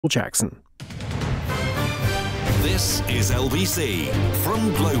Jackson. This is LBC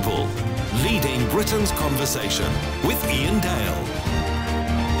from Global, leading Britain's conversation with Iain Dale.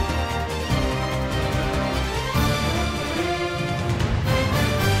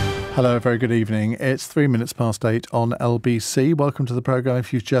 Hello, very good evening. It's 8 on LBC. Welcome to the programme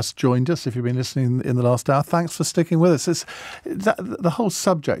if you've just joined us, if you've been listening in the last hour. Thanks for sticking with us. The whole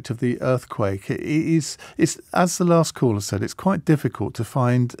subject of the earthquake is, as the last caller said, it's quite difficult to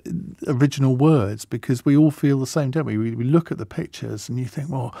find original words because we all feel the same, don't we? We look at the pictures and you think,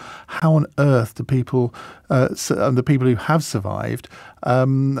 well, how on earth do people, the people who have survived,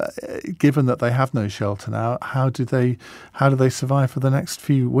 given that they have no shelter now, how do they survive for the next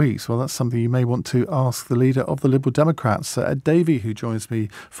few weeks? Well, that's something you may want to ask the leader of the Liberal Democrats, Davey, who joins me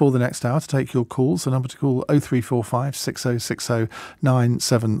for the next hour to take your calls. The number to call 0345 6060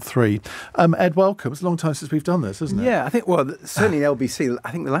 973. Ed, welcome. It's a long time since we've done this, isn't it? Yeah, I think, well, certainly LBC.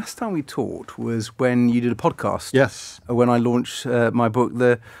 I think the last time we talked was when you did a podcast. Yes. When I launched my book,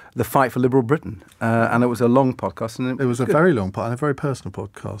 The Fight for Liberal Britain. And it was a long podcast. And it was a very long part and a very personal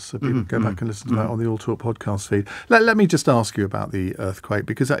podcast. So people go back and listen to that on the All Talk podcast feed. Let me just ask you about the earthquake,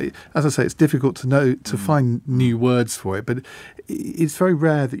 because as I say, it's difficult to find new words for it. But it's very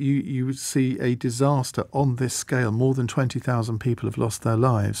rare that you would see a disaster on this scale. More than 20,000 people have lost their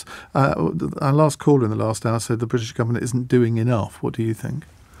lives. Our last caller in the last hour said the British government isn't doing enough. What do you think?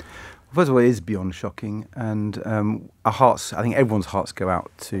 First of all, it is beyond shocking, and our hearts, I think everyone's hearts go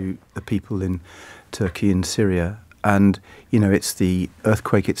out to the people in Turkey and Syria. And, you know, it's the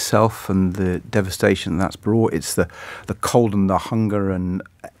earthquake itself and the devastation that's brought. It's the cold and the hunger and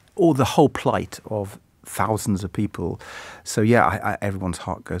all the whole plight of thousands of people. So, yeah, everyone's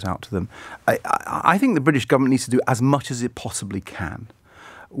heart goes out to them. I think the British government needs to do as much as it possibly can,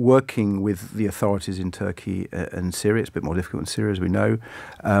 working with the authorities in Turkey and Syria. It's a bit more difficult in Syria, as we know,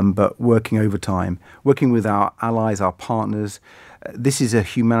 but working over time, working with our allies, our partners. This is a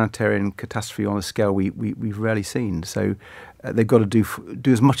humanitarian catastrophe on a scale we've rarely seen. So they've got to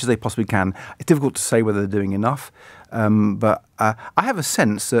do as much as they possibly can. It's difficult to say whether they're doing enough, but I have a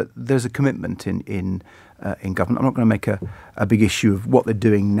sense that there's a commitment in government. I'm not going to make a big issue of what they're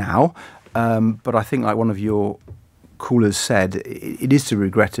doing now, but I think, like one of your callers said, it is to be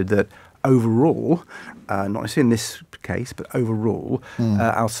regretted that overall, not necessarily in this case, but overall,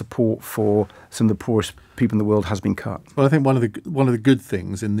 our support for some of the poorest people in the world has been cut. Well, I think one of the good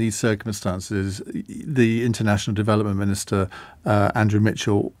things in these circumstances, the International Development Minister, Andrew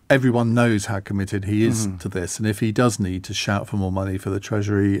Mitchell, everyone knows how committed he is to this. And if he does need to shout for more money for the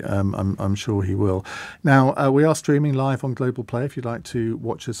Treasury, I'm sure he will. Now, we are streaming live on Global Play if you'd like to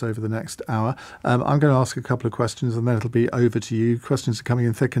watch us over the next hour. I'm going to ask a couple of questions and then it'll be over to you. Questions are coming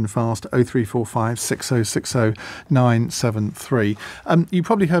in thick and fast, 0345 6060 973. You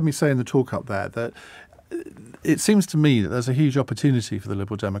probably heard me say in the talk up there that it seems to me that there's a huge opportunity for the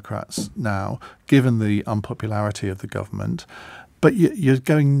Liberal Democrats now, given the unpopularity of the government. But you're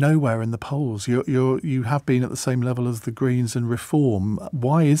going nowhere in the polls. You have been at the same level as the Greens and Reform.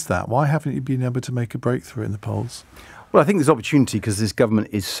 Why is that? Why haven't you been able to make a breakthrough in the polls? Well, I think there's opportunity because this government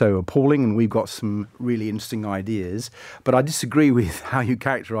is so appalling and we've got some really interesting ideas. But I disagree with how you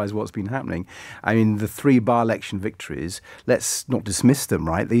characterise what's been happening. I mean, the 3 by-election victories, let's not dismiss them,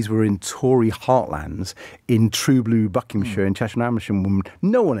 right? These were in Tory heartlands, in true blue Buckinghamshire, in Cheshire and Amersham.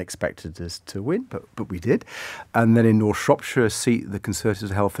 No one expected us to win, but we did. And then in North Shropshire, a seat the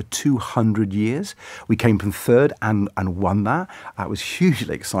Conservatives held for 200 years. We came from 3rd and won that. That was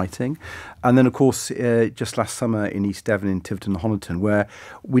hugely exciting. And then, of course, just last summer in East Devon, in Tiverton and Honiton, where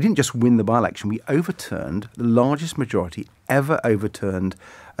we didn't just win the by-election, we overturned the largest majority ever overturned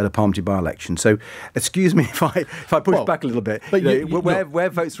at a parliamentary by-election. So, excuse me if I push back a little bit. But where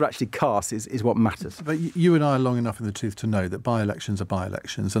votes are actually cast is what matters. But you and I are long enough in the tooth to know that by-elections are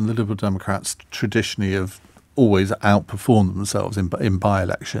by-elections, and the Liberal Democrats traditionally have always outperformed themselves in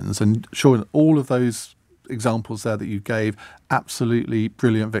by-elections. And sure, all of those examples there that you gave, absolutely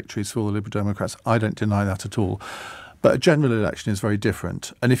brilliant victories for the Liberal Democrats. I don't deny that at all. But a general election is very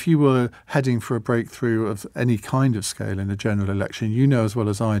different. And if you were heading for a breakthrough of any kind of scale in a general election, you know as well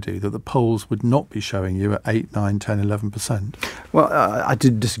as I do that the polls would not be showing you at 8, 9, 10, 11%. Well, I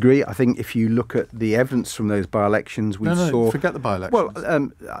did disagree. I think if you look at the evidence from those by-elections, we saw... forget the by-elections.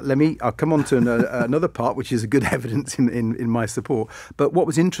 Well, I'll come on to another part, which is a good evidence in my support. But what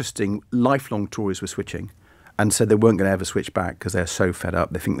was interesting, lifelong Tories were switching and said they weren't going to ever switch back because they're so fed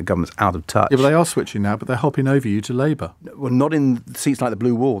up. They think the government's out of touch. Yeah, but they are switching now, but they're hopping over you to Labour. Well, not in seats like the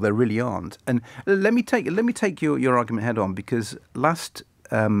Blue Wall. They really aren't. And let me take your argument head on, because last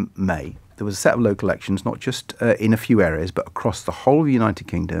May, there was a set of local elections, not just in a few areas, but across the whole of the United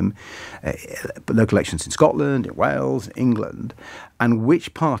Kingdom, local elections in Scotland, in Wales, England, and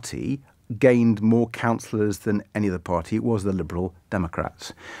which party gained more councillors than any other party? It was the Liberal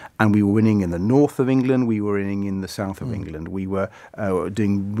Democrats. And we were winning in the north of England, we were winning in the south of England, we were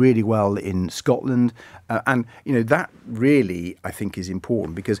doing really well in Scotland. And, you know, that really, I think, is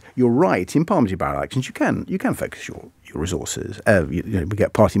important, because you're right, in parliamentary by-elections, you can focus your resources. We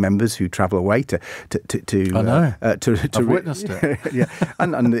get party members who travel away to I know. I've witnessed it. Yeah,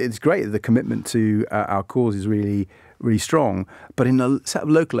 and it's great. The commitment to our cause is really strong. But in a set of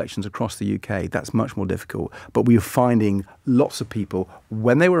local elections across the UK, that's much more difficult. But we were finding lots of people,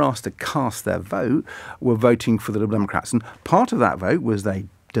 when they were asked to cast their vote, were voting for the Liberal Democrats. And part of that vote was they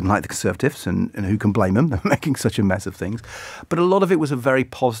didn't like the Conservatives, and who can blame them? They're making such a mess of things. But a lot of it was a very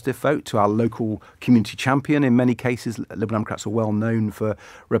positive vote to our local community champion. In many cases, Liberal Democrats are well known for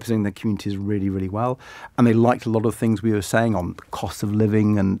representing their communities really, really well. And they liked a lot of things we were saying on cost of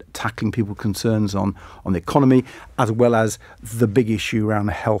living and tackling people's concerns on the economy, as well as the big issue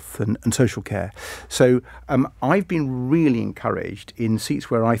around health and social care. So I've been really encouraged in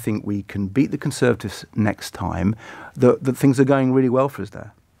seats where I think we can beat the Conservatives next time, that things are going really well for us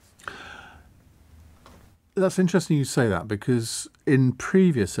there. That's interesting you say that, because in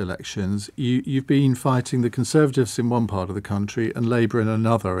previous elections, you've been fighting the Conservatives in one part of the country and Labour in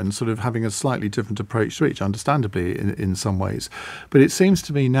another, and sort of having a slightly different approach to each, understandably in some ways. But it seems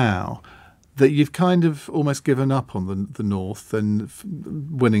to me now that you've kind of almost given up on the North and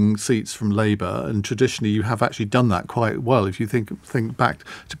winning seats from Labour, and traditionally you have actually done that quite well. If you think back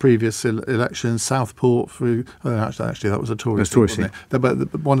to previous elections, Southport, actually that was a Tory seat, wasn't it?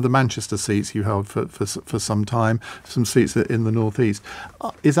 But one of the Manchester seats you held for some time, some seats in the North East.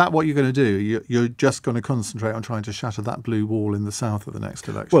 Is that what you're going to do? You're just going to concentrate on trying to shatter that blue wall in the South at the next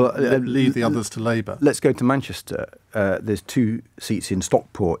election? Well, leave the others to Labour. Let's go to Manchester. There's 2 seats in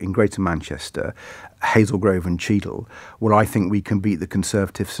Stockport, in Greater Manchester, Hazel Grove and Cheadle, where I think we can beat the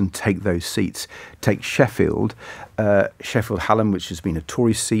Conservatives and take those seats. Take Sheffield, Hallam, which has been a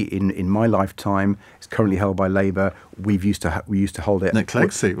Tory seat in my lifetime. It's currently held by Labour. We used to hold it. Nick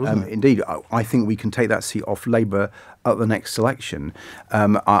Clegg's seat, wasn't it? Indeed, I think we can take that seat off Labour at the next election.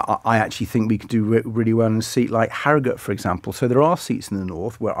 I actually think we could do really well in a seat like Harrogate, for example. So there are seats in the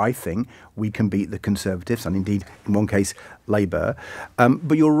north where I think we can beat the Conservatives, and indeed, in one case, Labour.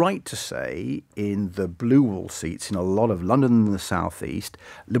 But you're right to say in the blue wall seats in a lot of London and the South East,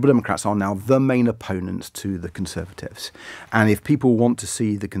 Liberal Democrats are now the main opponents to the Conservatives. And if people want to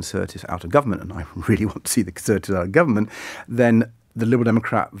see the Conservatives out of government, and I really want to see the Conservatives out of government, then the Liberal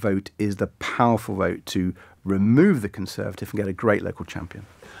Democrat vote is the powerful vote to remove the Conservative and get a great local champion.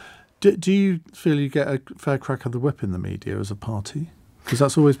 Do you feel you get a fair crack of the whip in the media as a party? Because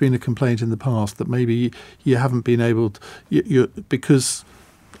that's always been a complaint in the past, that maybe you haven't been able to... because...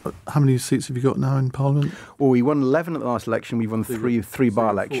 How many seats have you got now in Parliament? Well, we won 11 at the last election. We won three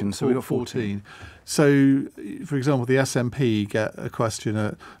by-elections, so we got 14. So, for example, the SNP get a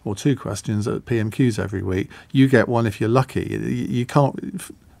question or 2 questions at PMQs every week. You get one if you're lucky. You can't...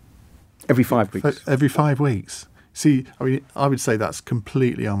 Every 5 weeks. Every 5 weeks. See, I mean, I would say that's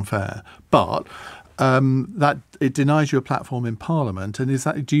completely unfair. But... that it denies you a platform in Parliament,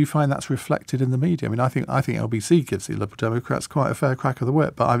 and do you find that's reflected in the media? I mean, I think LBC gives the Liberal Democrats quite a fair crack of the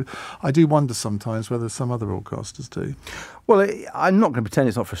whip, but I do wonder sometimes whether some other broadcasters do. Well, I'm not going to pretend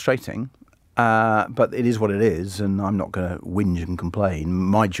it's not frustrating, but it is what it is, and I'm not going to whinge and complain.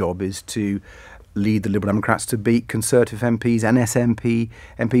 My job is to lead the Liberal Democrats to beat Conservative MPs, NSMP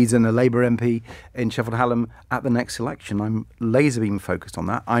MPs and a Labour MP in Sheffield Hallam at the next election. I'm laser beam focused on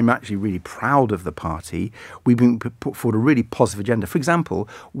that. I'm actually really proud of the party. We've been put forward a really positive agenda. For example,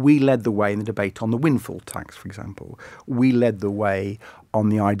 we led the way in the debate on the windfall tax, for example. We led the way on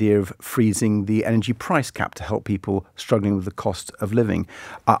the idea of freezing the energy price cap to help people struggling with the cost of living.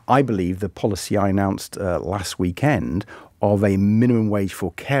 I believe the policy I announced last weekend of a minimum wage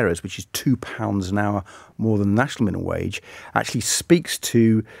for carers, which is £2 an hour more than the national minimum wage, actually speaks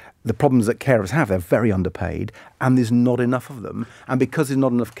to the problems that carers have. They're very underpaid, and there's not enough of them. And because there's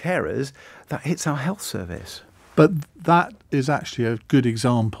not enough carers, that hits our health service. But that is actually a good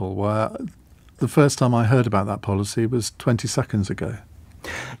example where the first time I heard about that policy was 20 seconds ago.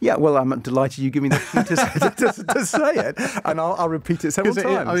 Yeah, well, I'm delighted you give me the opportunity to say it, and I'll repeat it several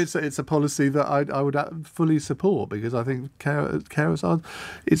times. It's a policy that I would fully support, because I think carers are.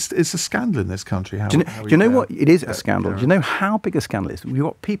 It's a scandal in this country. Do you know what? It is a scandal. Do you know how big a scandal it is? We've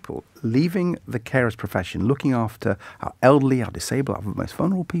got people leaving the carers profession, looking after our elderly, our disabled, our most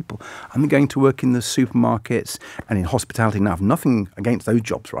vulnerable people, and they're going to work in the supermarkets and in hospitality. Now, I have nothing against those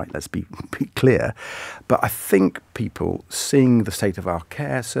jobs, right? Let's be clear. But I think people seeing the state of our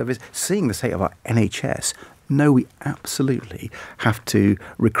care service, seeing the state of our NHS, know we absolutely have to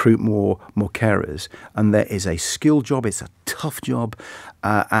recruit more carers. And there is a skilled job, it's a tough job,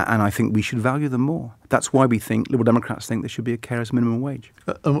 and I think we should value them more. That's why we think, Liberal Democrats think there should be a carers minimum wage.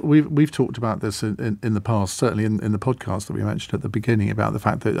 We've talked about this in the past, certainly in the podcast that we mentioned at the beginning, about the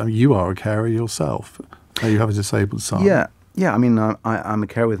fact that you are a carer yourself. You have a disabled son. Yeah, I mean, I'm a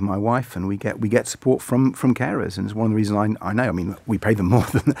carer with my wife, and we get support from carers, and it's one of the reasons I know. I mean, we pay them more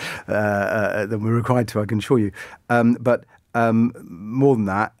than we're required to, I can assure you. But more than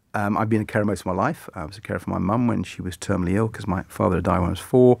that, I've been a carer most of my life. I was a carer for my mum when she was terminally ill, because my father had died when I was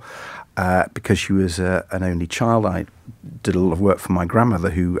 4. Because she was an only child, I did a lot of work for my grandmother,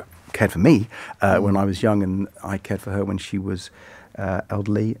 who cared for me when I was young, and I cared for her when she was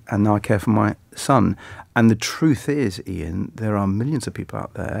elderly, and now I care for my son. And the truth is, Iain, there are millions of people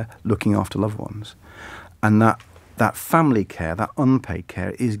out there looking after loved ones, and that family care, that unpaid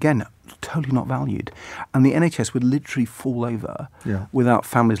care, is again totally not valued. And the NHS would literally fall over without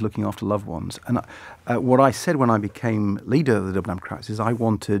families looking after loved ones. And what I said when I became leader of the Liberal Democrats is I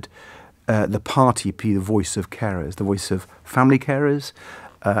wanted the party to be the voice of carers, the voice of family carers,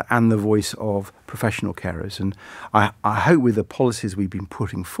 and the voice of professional carers. And I hope with the policies we've been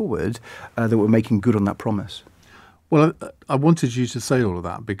putting forward that we're making good on that promise. Well, I wanted you to say all of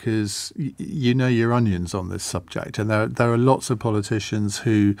that because you know your onions on this subject, and there are lots of politicians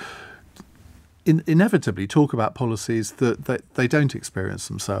who inevitably talk about policies that they don't experience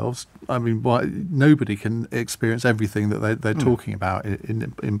themselves. I mean, nobody can experience everything that they're talking about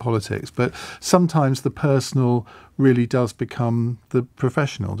in politics, but sometimes the personal really does become the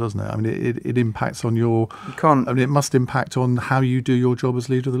professional, doesn't it? I mean, it impacts on it must impact on how you do your job as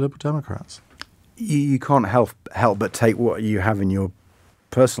leader of the Liberal Democrats. You can't help but take what you have in your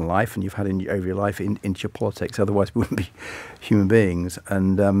personal life and you've had over your life into your politics. Otherwise, we wouldn't be human beings.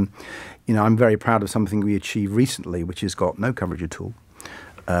 And I'm very proud of something we achieved recently, which has got no coverage at all.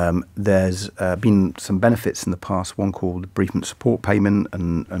 There's been some benefits in the past, one called bereavement support payment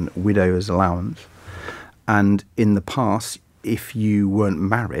and widow's allowance. And in the past, if you weren't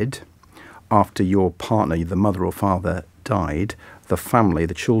married, after your partner, the mother or father, died, the family,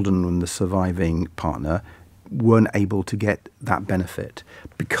 the children and the surviving partner weren't able to get that benefit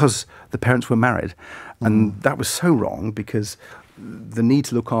because the parents were married. And that was so wrong, because the need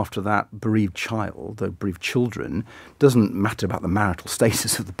to look after that bereaved child, the bereaved children, doesn't matter about the marital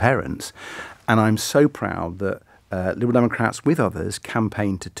status of the parents. And I'm so proud that Liberal Democrats, with others,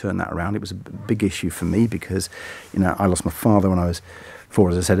 campaigned to turn that around. It was a big issue for me because, I lost my father when I was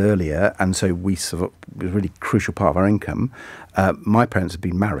 4, as I said earlier, and so it was a really crucial part of our income. My parents had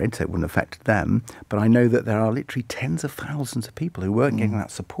been married, so it wouldn't affect them, but I know that there are literally tens of thousands of people who weren't getting that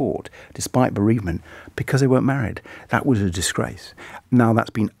support, despite bereavement, because they weren't married. That was a disgrace. Now that's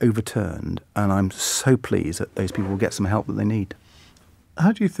been overturned, and I'm so pleased that those people will get some help that they need.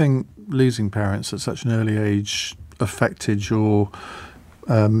 How do you think losing parents at such an early age affected your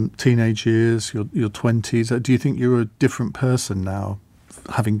teenage years, your 20s? Do you think you're a different person now,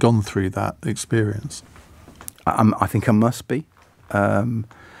 having gone through that experience? I think I must be. I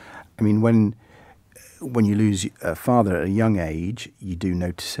mean, when you lose a father at a young age, you do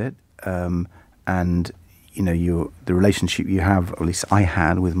notice it, and the relationship you have, or at least I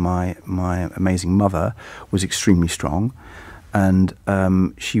had, with my amazing mother was extremely strong. And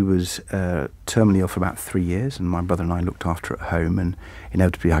she was terminally ill for about 3 years, and my brother and I looked after her at home, and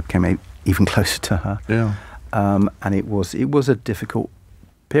inevitably I became even closer to her. Yeah. And it was a difficult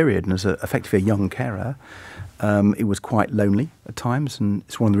period, and as effectively a young carer, it was quite lonely at times, and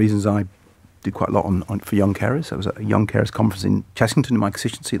it's one of the reasons I do quite a lot for young carers. There was a young carers conference in Chessington in my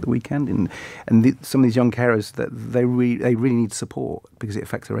constituency at the weekend, and some of these young carers, that they really need support because it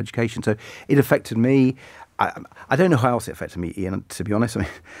affects their education. So it affected me. I don't know how else it affected me, Iain, to be honest.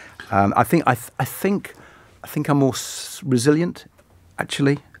 I think I'm more resilient,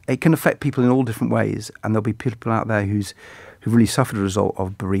 actually. It can affect people in all different ways, and there'll be people out there who've really suffered as a result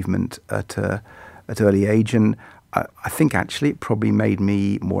of bereavement at early age. And I think actually it probably made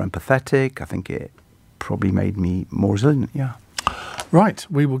me more empathetic. I think it probably made me more resilient, yeah. Right,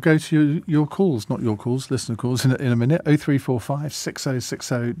 we will go to your calls, not your calls, listener calls in a minute. 0345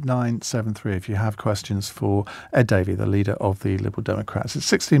 6060 973 if you have questions for Ed Davey, the leader of the Liberal Democrats. It's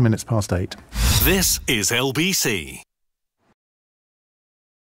 16 minutes past 8. This is LBC.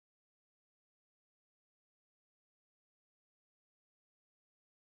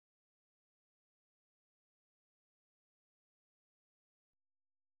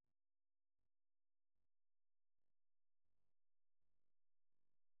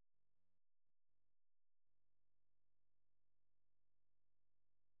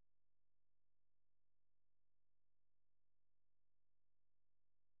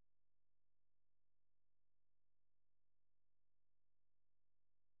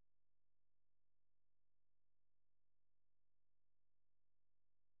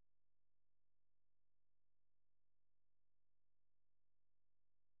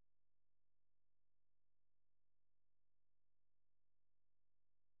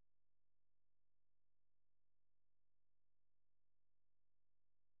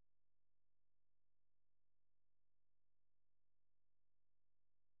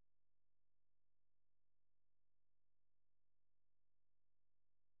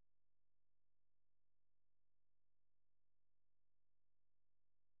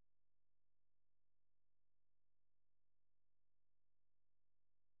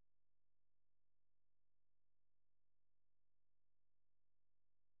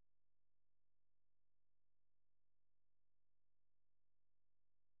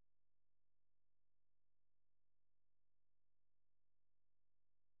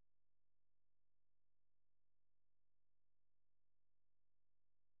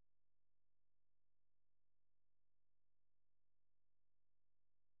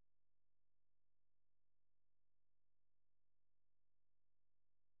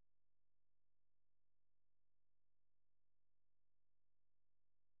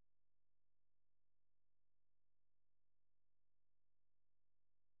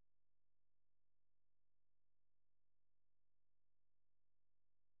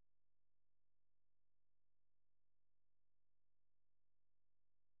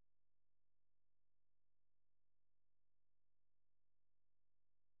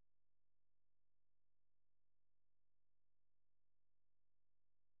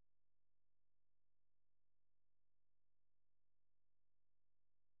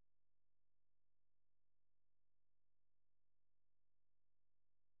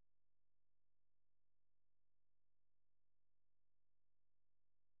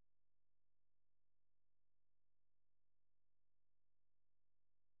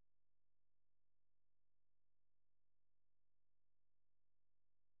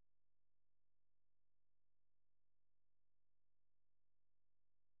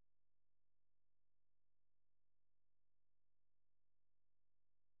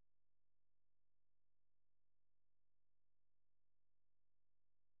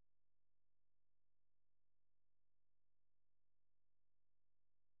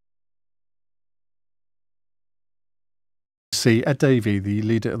 Ed Davey, the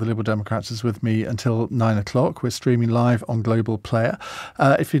leader of the Liberal Democrats, is with me until 9 o'clock. We're streaming live on Global Player.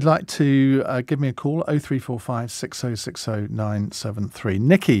 If you'd like to give me a call, 0345 6060 973.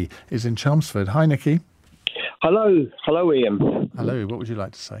 Nikki is in Chelmsford. Hi, Nikki. Hello, Ian. Hello, what would you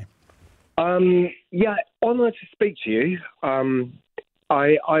like to say? Yeah, honoured to speak to you.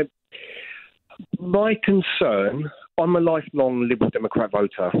 My concern, I'm a lifelong Liberal Democrat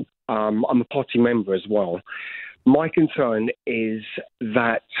voter. I'm a party member as well. My concern is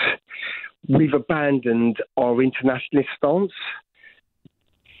that we've abandoned our internationalist stance.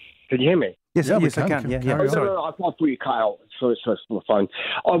 Can you hear me? Yes, Yeah, yes, I can. Carry Yeah, on. sorry. No, I thought you cut out. Sorry, it's on the phone.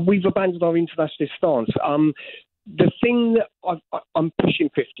 We've abandoned our internationalist stance. The thing that I'm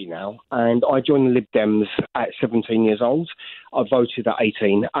pushing 50 now, and I joined the Lib Dems at 17 years old. I voted at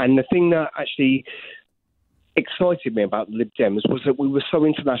 18. And the thing that actually excited me about the Lib Dems was that we were so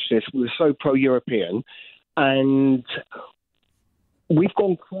internationalist, we were so pro-European, and we've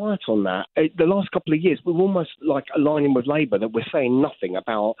gone quiet on that. The last couple of years, we're almost like aligning with Labour, that we're saying nothing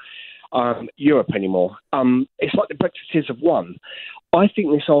about Europe anymore. It's like the Brexiteers have won. I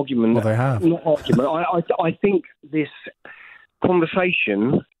think this argument... Well, they have. Not argument. I think this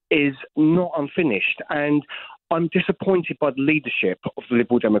conversation is not unfinished, and I'm disappointed by the leadership of the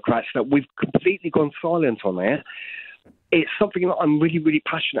Liberal Democrats that we've completely gone silent on it. It's something that I'm really, really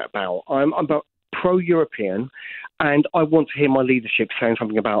passionate about. I'm about pro-European, and I want to hear my leadership saying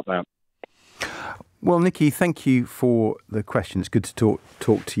something about that. Well, Nikki, thank you for the question. It's good to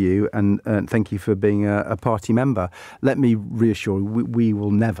talk to you, and thank you for being a party member. Let me reassure you, we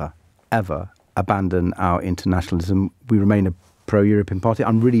will never, ever abandon our internationalism. We remain a pro-European party.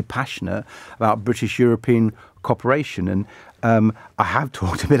 I'm really passionate about British-European cooperation, and I have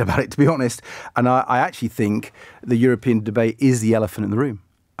talked a bit about it, to be honest, and I actually think the European debate is the elephant in the room.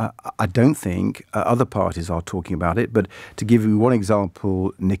 I don't think other parties are talking about it, but to give you one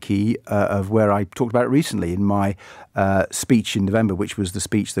example, Nikki, of where I talked about it recently in my speech in November, which was the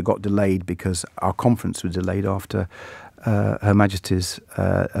speech that got delayed because our conference was delayed after Her Majesty's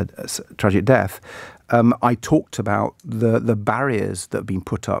tragic death. I talked about the barriers that have been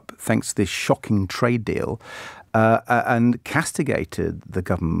put up thanks to this shocking trade deal, and castigated the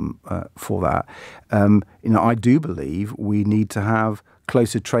government for that. I do believe we need to have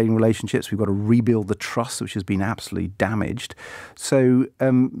closer trading relationships. We've got to rebuild the trust, which has been absolutely damaged. So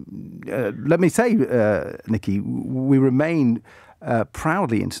let me say, Nikki, we remain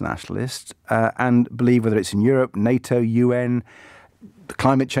proudly internationalist and believe, whether it's in Europe, NATO, UN, the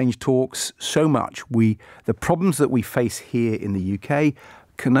climate change talks, so much. The problems that we face here in the UK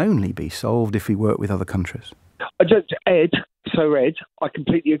can only be solved if we work with other countries. Ed, I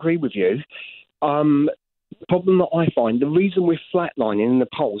completely agree with you. The problem that I find, the reason we're flatlining in the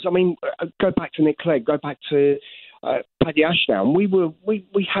polls, I mean, go back to Nick Clegg, go back to Paddy Ashdown. We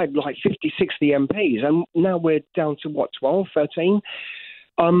had like 50, 60 MPs, and now we're down to, 12, 13?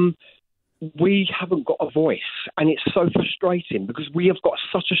 We haven't got a voice, and it's so frustrating because we have got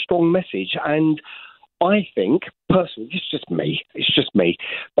such a strong message. And I think, personally, it's just me,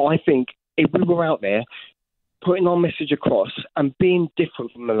 but I think if we were out there putting our message across and being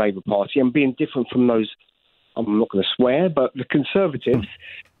different from the Labour Party and being different from those, I'm not going to swear, but the Conservatives,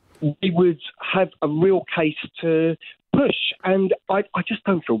 we would have a real case to push. And I just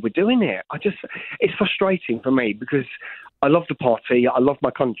don't feel we're doing it. It's frustrating for me because I love the party, I love my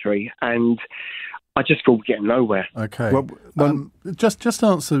country, and I just feel we're getting nowhere. Okay. Well, just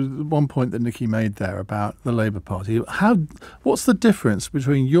answer one point that Nikki made there about the Labour Party. What's the difference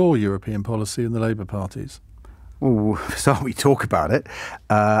between your European policy and the Labour Party's? Well, so we talk about it,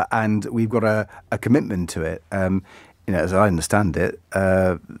 and we've got a commitment to it. As I understand it,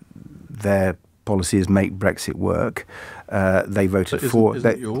 their policy is make Brexit work. They voted for.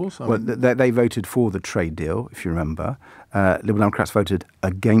 Isn't yours? They voted for the trade deal, if you remember. Liberal Democrats voted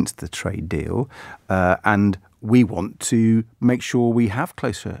against the trade deal, and we want to make sure we have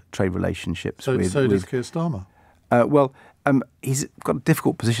closer trade relationships. So does Keir Starmer. He's got a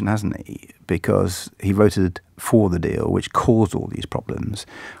difficult position, hasn't he? Because he voted for the deal, which caused all these problems.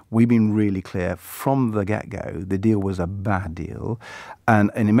 We've been really clear from the get-go, the deal was a bad deal. And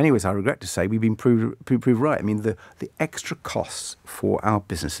in many ways, I regret to say, we've been proved right. I mean, the extra costs for our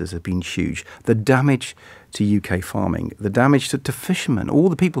businesses have been huge. The damage to UK farming, the damage to fishermen, all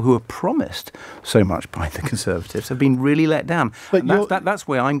the people who were promised so much by the Conservatives have been really let down. But that's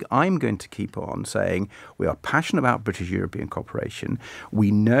where I'm going to keep on saying we are passionate about British-European cooperation. We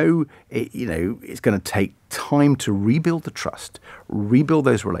know it's going to take time to rebuild the trust, rebuild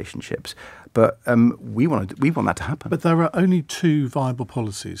those relationships. But we want that to happen. But there are only two viable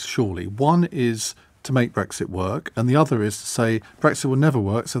policies, surely. One is to make Brexit work, and the other is to say Brexit will never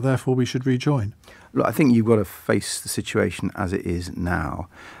work, so therefore we should rejoin. Look, I think you've got to face the situation as it is now.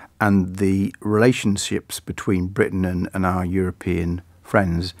 And the relationships between Britain and our European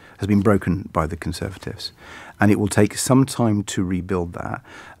friends has been broken by the Conservatives. And it will take some time to rebuild that.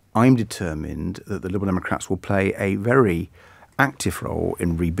 I'm determined that the Liberal Democrats will play a very active role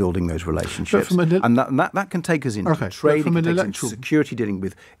in rebuilding those relationships. And that can take us into trade, it can take us into security, dealing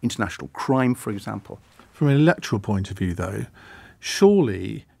with international crime, for example. From an electoral point of view, though,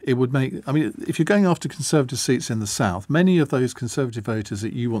 surely it would make... I mean, if you're going after Conservative seats in the South, many of those Conservative voters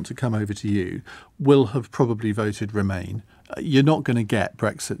that you want to come over to you will have probably voted Remain. You're not going to get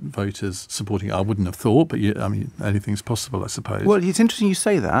Brexit voters supporting it, I wouldn't have thought, but anything's possible, I suppose. Well, it's interesting you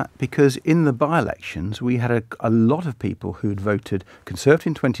say that, because in the by-elections, we had a lot of people who'd voted Conservative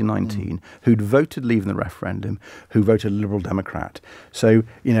in 2019, who'd voted Leave in the referendum, who voted Liberal Democrat. So,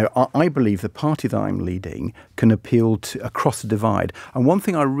 I believe the party that I'm leading can appeal to across the divide. And one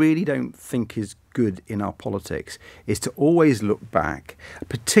thing I really don't think is good in our politics is to always look back,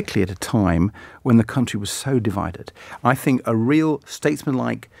 particularly at a time when the country was so divided. I think a real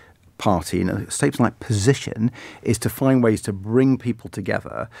statesman-like party and a statesman-like position is to find ways to bring people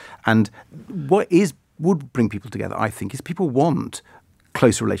together. And what would bring people together, I think, is people want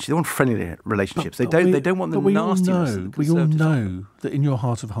closer relationships. They want friendly relationships. They don't want the nastiness. We all know that in your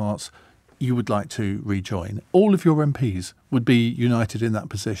heart of hearts, you would like to rejoin. All of your MPs would be united in that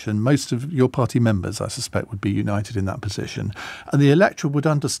position. Most of your party members, I suspect, would be united in that position. And the electorate would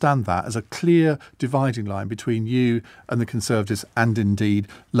understand that as a clear dividing line between you and the Conservatives and indeed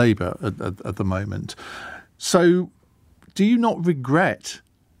Labour at the moment. So do you not regret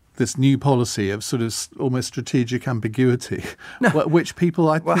this new policy of sort of almost strategic ambiguity, which people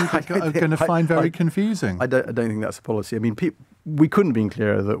are going to find very confusing? I don't think that's a policy. I mean, we couldn't be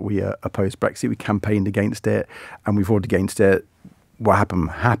clearer that we oppose Brexit. We campaigned against it, and we voted against it. What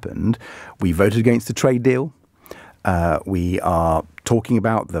happened. We voted against the trade deal. We are talking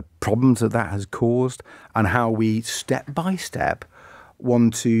about the problems that has caused and how we, step by step,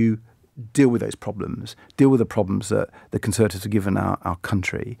 want to deal with those problems, deal with the problems that the Conservatives have given our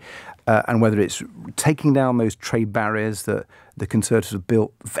country, and whether it's taking down those trade barriers that the Conservatives have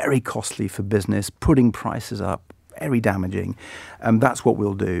built, very costly for business, putting prices up, very damaging, that's what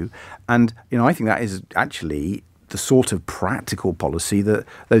we'll do. And I think that is actually the sort of practical policy that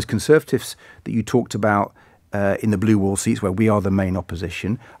those Conservatives that you talked about in the blue wall seats, where we are the main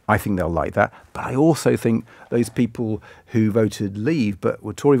opposition, I think they'll like that. But I also think those people who voted Leave but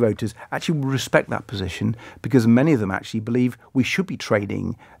were Tory voters actually will respect that position, because many of them actually believe we should be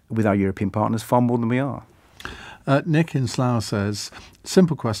trading with our European partners far more than we are. Nick in Slough says,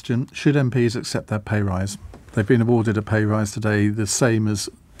 simple question, should MPs accept their pay rise? They've been awarded a pay rise today, the same as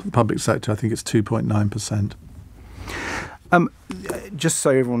the public sector. I think it's 2.9%. Just so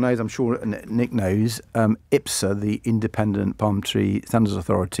everyone knows, I'm sure Nick knows, IPSA, the Independent Parliamentary Standards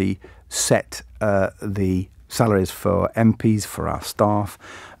Authority, set the salaries for MPs, for our staff,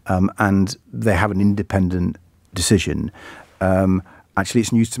 and they have an independent decision. Actually,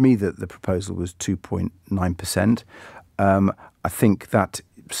 it's news to me that the proposal was 2.9%. I think that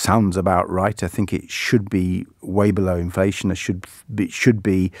sounds about right. I think it should be way below inflation. It should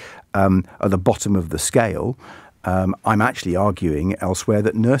be at the bottom of the scale. I'm actually arguing elsewhere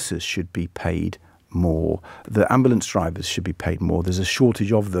that nurses should be paid more, that ambulance drivers should be paid more. There's a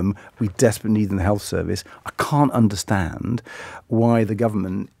shortage of them. We desperately need them in the health service. I can't understand why the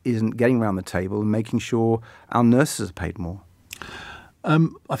government isn't getting around the table and making sure our nurses are paid more. I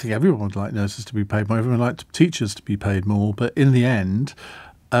think everyone would like nurses to be paid more. Everyone would like teachers to be paid more. But in the end,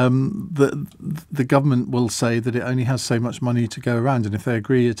 the government will say that it only has so much money to go around, and if they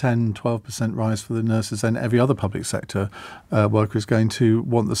agree a 10-12% rise for the nurses, then every other public sector worker is going to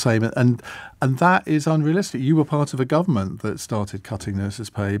want the same, and that is unrealistic. You were part of a government that started cutting nurses'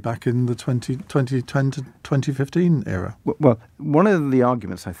 pay back in the 2010 to 2015 era. Well, one of the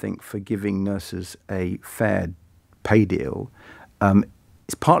arguments, I think, for giving nurses a fair pay deal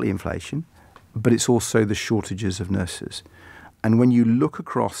is partly inflation, but it's also the shortages of nurses. And when you look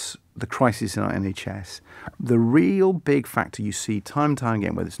across the crisis in our NHS, the real big factor you see time and time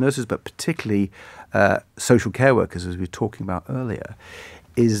again, whether it's nurses, but particularly social care workers, as we were talking about earlier,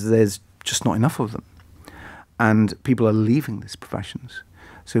 is there's just not enough of them. And people are leaving these professions.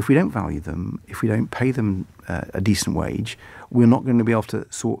 So if we don't value them, if we don't pay them a decent wage, we're not going to be able to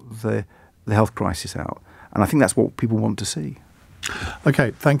sort the health crisis out. And I think that's what people want to see.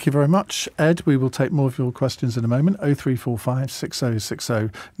 OK, thank you very much, Ed. We will take more of your questions in a moment. 0345 6060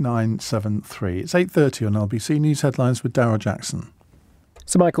 973. It's 8:30 on LBC News Headlines with Darryl Jackson.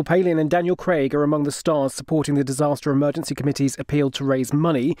 Sir Michael Palin and Daniel Craig are among the stars supporting the Disaster Emergency Committee's appeal to raise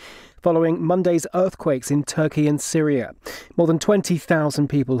money following Monday's earthquakes in Turkey and Syria. More than 20,000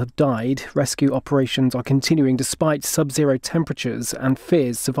 people have died. Rescue operations are continuing despite sub-zero temperatures and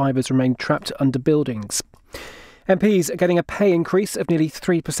fears survivors remain trapped under buildings. MPs are getting a pay increase of nearly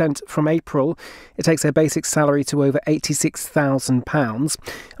 3% from April. It takes their basic salary to over £86,000.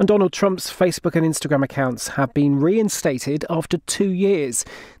 And Donald Trump's Facebook and Instagram accounts have been reinstated after 2 years.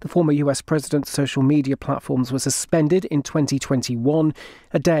 The former US president's social media platforms were suspended in 2021,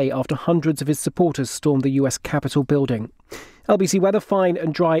 a day after hundreds of his supporters stormed the US Capitol building. LBC weather fine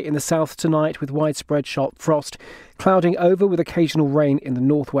and dry in the south tonight with widespread sharp frost. Clouding over with occasional rain in the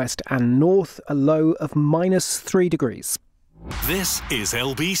northwest and north, a low of -3 degrees. This is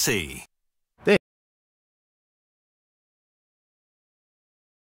LBC.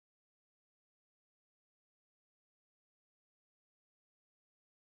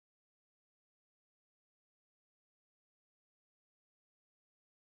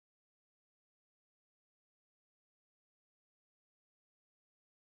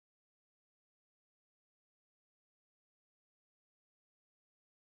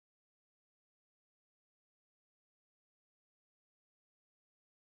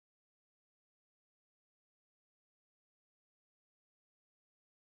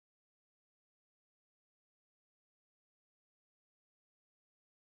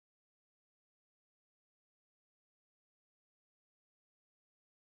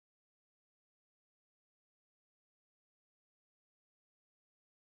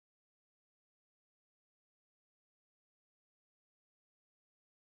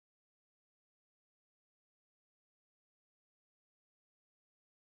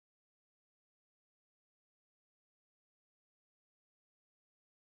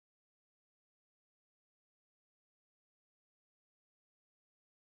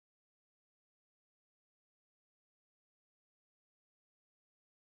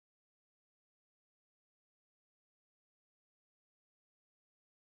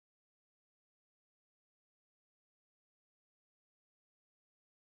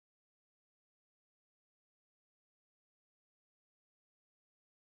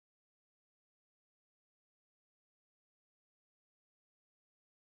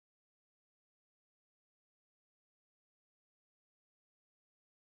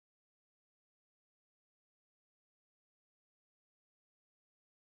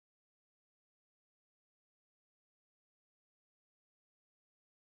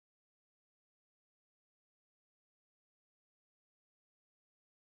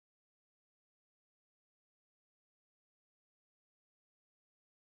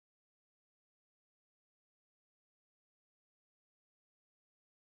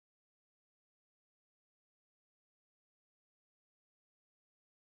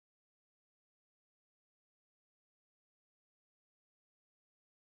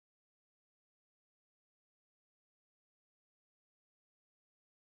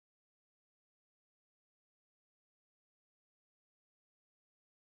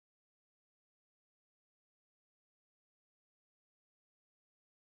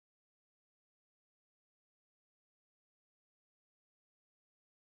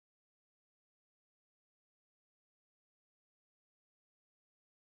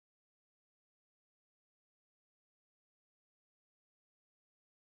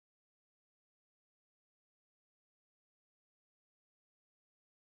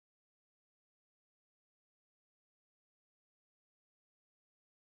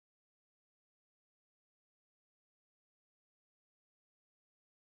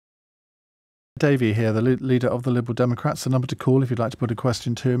 Davey here, the leader of the Liberal Democrats. The number to call if you'd like to put a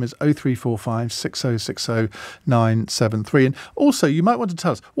question to him is 0345 6060 973. And also, you might want to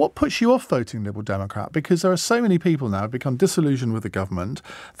tell us, what puts you off voting Liberal Democrat? Because there are so many people now who've become disillusioned with the government.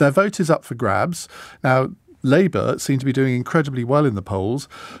 Their vote is up for grabs. Now, Labour seem to be doing incredibly well in the polls,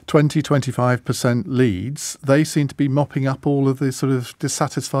 20-25% leads. They seem to be mopping up all of the sort of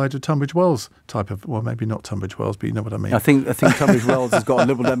dissatisfied with Tunbridge Wells type of, well, maybe not Tunbridge Wells, but you know what I mean. I think Tunbridge Wells has got a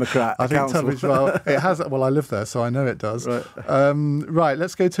Liberal Democrat I think council. Tunbridge Wells, it has, well, I live there, so I know it does. Right. Right,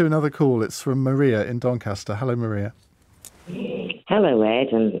 let's go to another call. It's from Maria in Doncaster. Hello, Maria. Hello, Ed,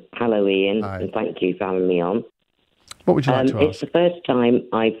 and hello, Ian, Hi. and thank you for having me on. What would you like to ask? It's the first time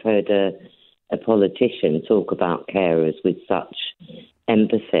I've heard a politician talk about carers with such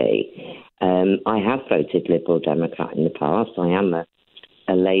empathy. I have voted Liberal Democrat in the past. I am a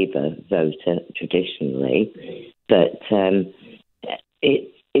Labour voter traditionally, but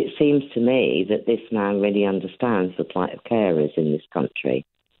it seems to me that this man really understands the plight of carers in this country.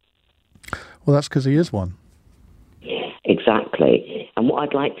 Well, that's because he is one. Exactly. And what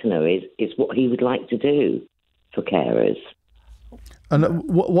I'd like to know is what he would like to do for carers. And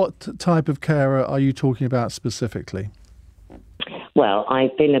what type of carer are you talking about specifically? Well,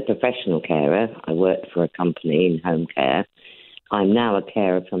 I've been a professional carer. I worked for a company in home care. I'm now a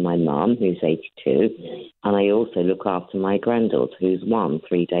carer for my mum, who's 82, and I also look after my granddaughter, who's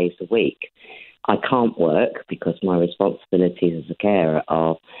 3 days a week. I can't work because my responsibilities as a carer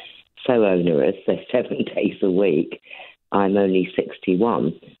are so onerous. They're 7 days a week. I'm only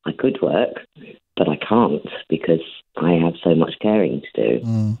 61. I could work, but I can't because I have so much caring to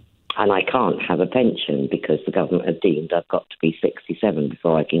do. And I can't have a pension because the government have deemed I've got to be 67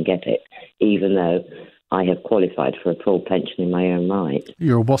 before I can get it, even though I have qualified for a full pension in my own right.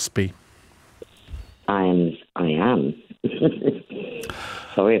 You're a waspie. I am.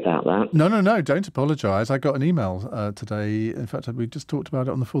 Sorry about that. No, don't apologise. I got an email today. In fact, we just talked about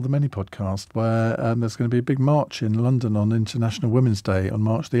it on the For the Many podcast, where there's going to be a big march in London on International Women's Day on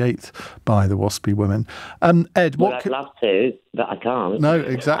March the 8th by the Waspie women. Ed, I'd love to, but I can't. No,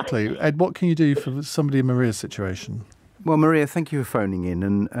 exactly. Ed, what can you do for somebody in Maria's situation? Well, Maria, thank you for phoning in,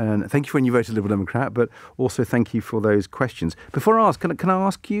 and thank you when you voted Liberal Democrat, but also thank you for those questions. Before I ask, can I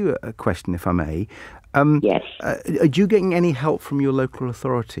ask you a question, if I may? Yes. Are you getting any help from your local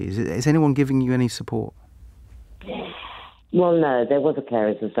authorities? Is anyone giving you any support? Well, no, there was a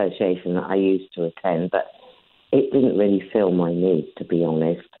carers association that I used to attend, but it didn't really fill my needs, to be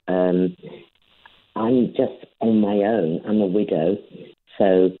honest. I'm just on my own. I'm a widow,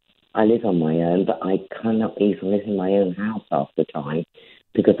 so I live on my own, but I cannot even live in my own house half the time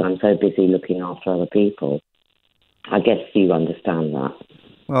because I'm so busy looking after other people. I guess you understand that.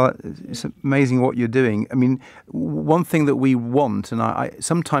 Well, it's amazing what you're doing. I mean, one thing that we want, and I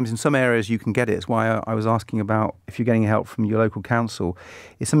sometimes in some areas you can get it, it's why I was asking about if you're getting help from your local council,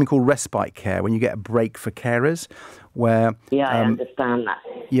 is something called respite care, when you get a break for carers, where... Yeah, I understand that.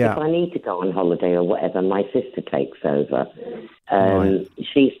 Yeah. If I need to go on holiday or whatever, my sister takes over. Right.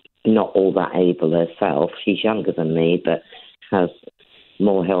 She's not all that able herself. She's younger than me, but has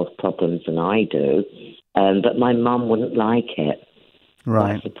more health problems than I do. But my mum wouldn't like it.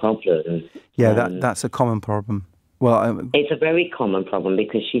 Right. That's the problem. Yeah, that's a common problem. Well, it's a very common problem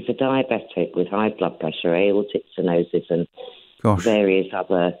because she's a diabetic with high blood pressure, aortic stenosis, and various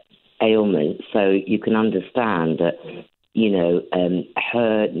other ailments. So you can understand that,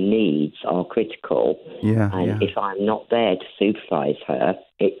 her needs are critical. Yeah. And if I'm not there to supervise her,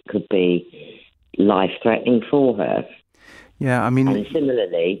 it could be life-threatening for her. Yeah, I mean... And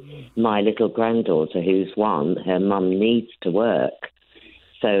similarly, my little granddaughter, who's 1, her mum needs to work.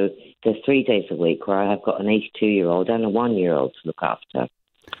 So there's 3 days a week where I have got an 82-year-old and a 1-year-old to look after,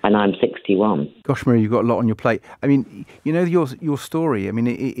 and I'm 61. Gosh, Maria, you've got a lot on your plate. I mean, your story, I mean,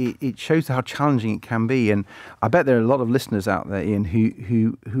 it shows how challenging it can be, and I bet there are a lot of listeners out there, Ian,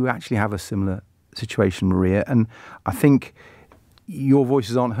 who actually have a similar situation, Maria, and I think your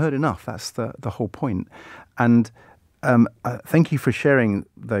voices aren't heard enough. That's the whole point. And thank you for sharing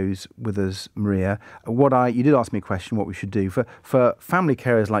those with us, Maria. You did ask me a question, what we should do for family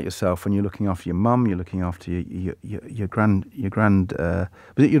carers like yourself. When you're looking after your mum, you're looking after your was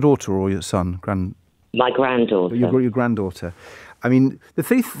it your daughter or your son? My granddaughter. Your granddaughter. I mean, the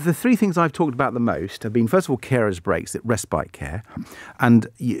three things I've talked about the most have been, first of all, carers breaks, that respite care, and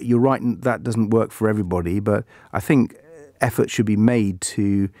you're right, that doesn't work for everybody, but I think effort should be made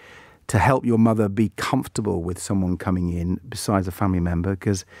to help your mother be comfortable with someone coming in besides a family member,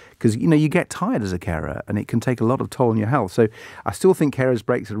 because you get tired as a carer and it can take a lot of toll on your health. So I still think carers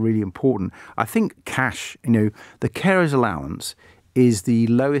breaks are really important. I think cash, the carers allowance is the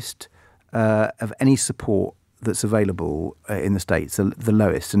lowest of any support that's available in the States, the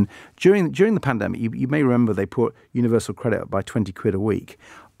lowest. And during the pandemic, you may remember they put universal credit up by 20 quid a week.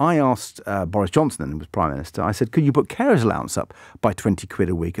 I asked Boris Johnson, who was Prime Minister, I said, could you put carers allowance up by 20 quid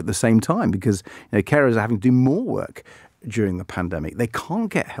a week at the same time? Because carers are having to do more work during the pandemic. They can't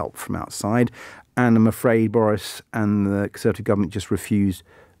get help from outside. And I'm afraid Boris and the Conservative government just refused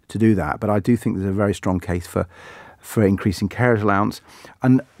to do that. But I do think there's a very strong case for increasing carers allowance.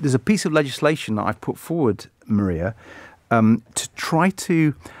 And there's a piece of legislation that I've put forward, Maria, to try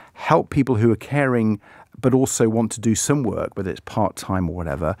to help people who are caring but also want to do some work, whether it's part-time or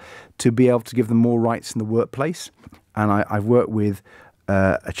whatever, to be able to give them more rights in the workplace. And I've worked with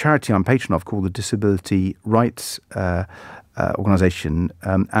a charity I'm patron of called the Disability Rights Organisation.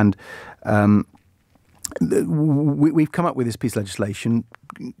 We've come up with this piece of legislation,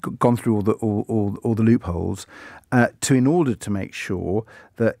 gone through all the loopholes, in order to make sure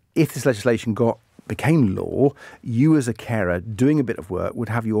that if this legislation became law, you as a carer doing a bit of work would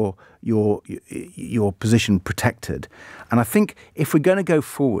have your position protected. And I think if we're going to go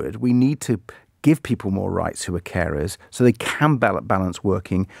forward, we need to give people more rights who are carers so they can balance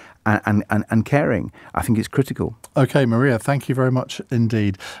working and caring. I think it's critical. OK, Maria, thank you very much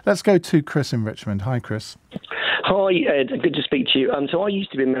indeed. Let's go to Chris in Richmond. Hi, Chris. Hi, Ed. Good to speak to you. So I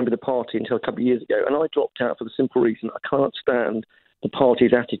used to be a member of the party until a couple of years ago, and I dropped out for the simple reason I can't stand the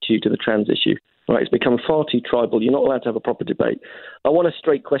party's attitude to the trans issue. Right, it's become far too tribal. You're not allowed to have a proper debate. I want a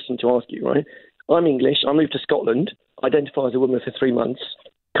straight question to ask you, right? I'm English. I moved to Scotland. Identify as a woman for 3 months.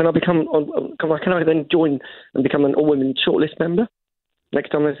 Can I then join and become an all-women shortlist member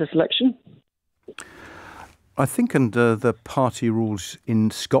next time there's a selection? I think under the party rules in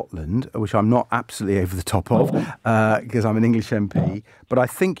Scotland, which I'm not absolutely over the top of, because I'm an English MP, but I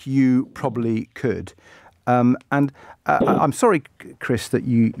think you probably could. I'm sorry, Chris, that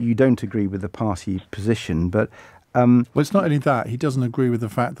you don't agree with the party position, but well, it's not only that. He doesn't agree with the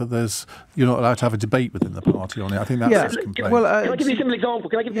fact that you're not allowed to have a debate within the party on it. I think that's his complaint. Well, can I give you a simple example?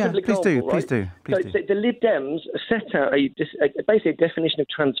 Please do. So the Lib Dems set out basically a definition of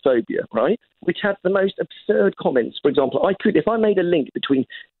transphobia, right, which had the most absurd comments. For example, if I made a link between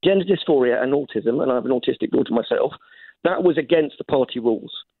gender dysphoria and autism, and I have an autistic daughter myself, that was against the party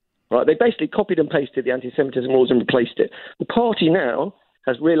rules. Right, they basically copied and pasted the anti-Semitism rules and replaced it. The party now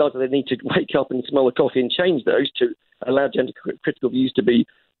has realised that they need to wake up and smell the coffee and change those to allow gender-critical views to be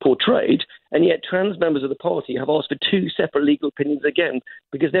portrayed, and yet trans members of the party have asked for 2 separate legal opinions again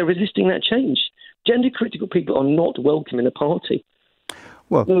because they're resisting that change. Gender-critical people are not welcome in a party.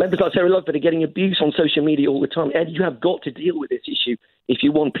 Well, members like Sarah Ludford are getting abuse on social media all the time. Ed, you have got to deal with this issue if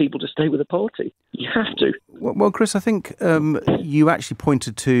you want people to stay with the party. You have to. Well, Chris, I think you actually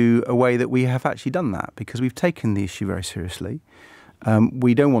pointed to a way that we have actually done that because we've taken the issue very seriously.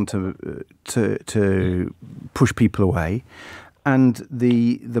 We don't want to push people away. And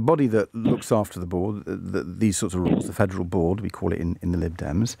the body that looks after the board, these sorts of rules, the federal board, we call it in the Lib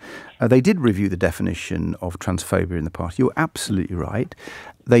Dems, they did review the definition of transphobia in the party. You're absolutely right.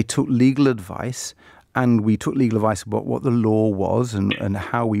 They took legal advice, and we took legal advice about what the law was and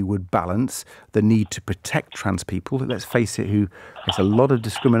how we would balance the need to protect trans people. Let's face it, there's a lot of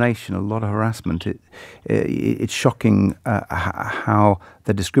discrimination, a lot of harassment. It's shocking how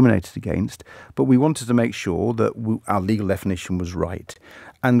they're discriminated against. But we wanted to make sure that our legal definition was right.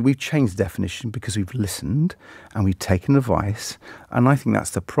 And we've changed the definition because we've listened and we've taken advice. And I think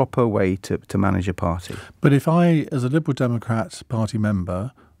that's the proper way to manage a party. But if I, as a Liberal Democrat Party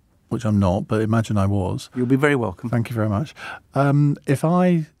member, which I'm not, but imagine I was. You'll be very welcome. Thank you very much. If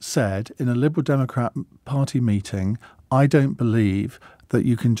I said in a Liberal Democrat Party meeting, I don't believe that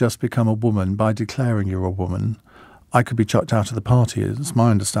you can just become a woman by declaring you're a woman, I could be chucked out of the party. It's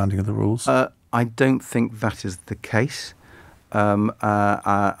my understanding of the rules. I don't think that is the case.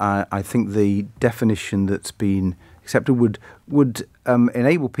 I think the definition that's been accepted would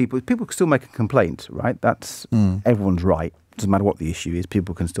enable people can still make a complaint, right? That's everyone's right. Doesn't matter what the issue is,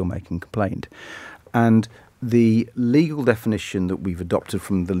 people can still make a complaint. And the legal definition that we've adopted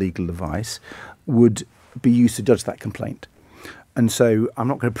from the legal advice would be used to judge that complaint. And so I'm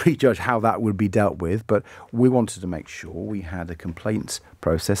not going to prejudge how that would be dealt with, but we wanted to make sure we had a complaints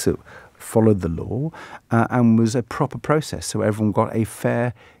process that followed the law and was a proper process so everyone got a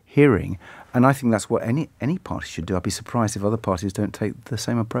fair hearing. And I think that's what any party should do. I'd be surprised if other parties don't take the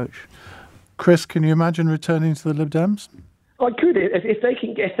same approach. Chris, can you imagine returning to the Lib Dems? I could. If they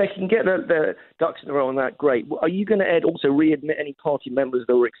can get their ducks in a row on that, great. Are you going to, Ed, also readmit any party members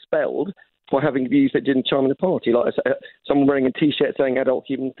that were expelled for having views that didn't charm the party, like someone wearing a T-shirt saying adult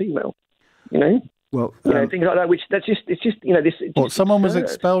human female? You know? Well, things like that. Someone was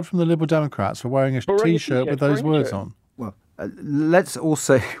expelled from the Liberal Democrats for wearing a T-shirt with those words on. Well, let's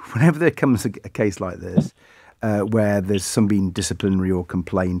also, whenever there comes a case like this, where there's some been disciplinary or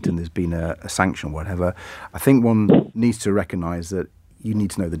complaint and there's been a sanction or whatever, I think one needs to recognise that you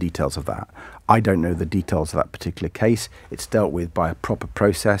need to know the details of that. I don't know the details of that particular case. It's dealt with by a proper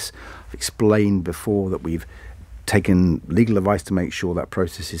process. I've explained before that we've taken legal advice to make sure that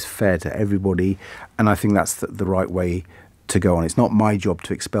process is fair to everybody, and I think that's the right way to go on. It's not my job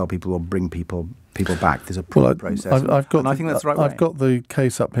to expel people or bring people back. There's a proper process. I think that's the right way. I've got the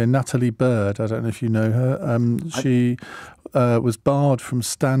case up here. Natalie Bird, I don't know if you know her. She was barred from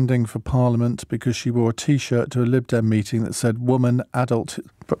standing for Parliament because she wore a T-shirt to a Lib Dem meeting that said woman, adult,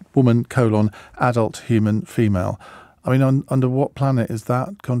 human, female. I mean, under what planet is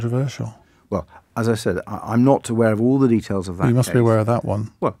that controversial? Well, as I said, I'm not aware of all the details of that. You must be aware of that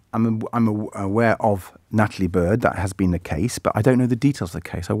one. Well, I'm aware of Natalie Bird. That has been the case, but I don't know the details of the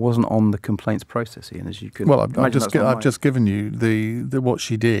case. I wasn't on the complaints process, Ian, as you could. Well, I've just given you the what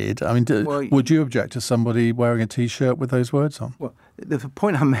she did. I mean, would you object to somebody wearing a T-shirt with those words on? Well, the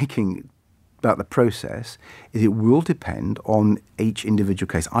point I'm making about the process is it will depend on each individual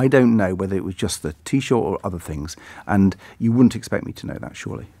case. I don't know whether it was just the T-shirt or other things, and you wouldn't expect me to know that,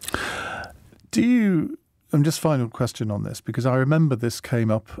 surely. Just final question on this, because I remember this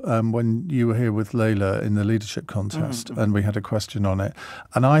came up when you were here with Layla in the leadership contest, and we had a question on it.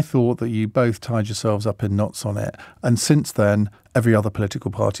 And I thought that you both tied yourselves up in knots on it. And since then, every other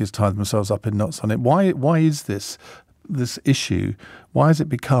political party has tied themselves up in knots on it. Why is this issue, why has it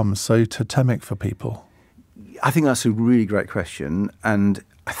become so totemic for people? I think that's a really great question. And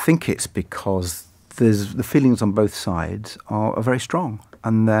I think it's because the feelings on both sides are very strong.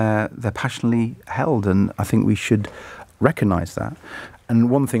 And they're passionately held, and I think we should recognise that.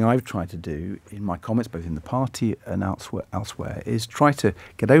 And one thing I've tried to do in my comments, both in the party and elsewhere, is try to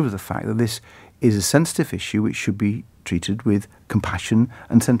get over the fact that this is a sensitive issue which should be treated with compassion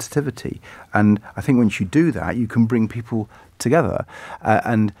and sensitivity. And I think once you do that, you can bring people together.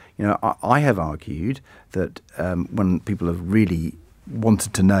 I have argued that when people have really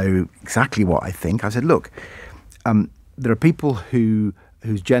wanted to know exactly what I think, I said, look, there are people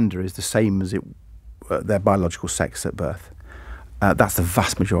whose gender is the same as their biological sex at birth. That's the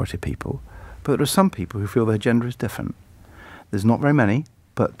vast majority of people. But there are some people who feel their gender is different. There's not very many,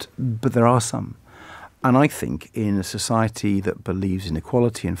 but there are some. And I think in a society that believes in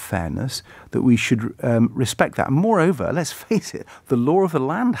equality and fairness, that we should respect that. And moreover, let's face it, the law of the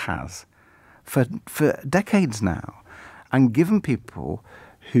land has for decades now, and given people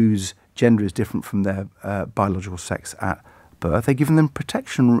whose gender is different from their biological sex at birth, they're giving them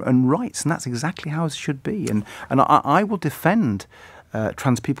protection and rights, and that's exactly how it should be. And I will defend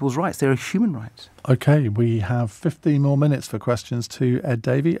trans people's rights. They're human rights. OK, we have 15 more minutes for questions to Ed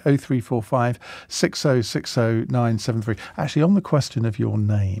Davey, 0345 6060973. Actually, on the question of your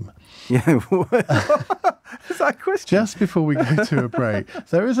name. Yeah, is that a question? Just before we go to a break,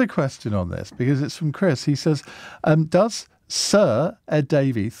 there is a question on this, because it's from Chris. He says, does Sir Ed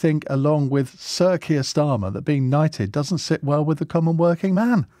Davey think, along with Sir Keir Starmer, that being knighted doesn't sit well with the common working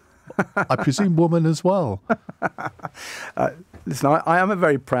man? I presume woman as well. Listen, I am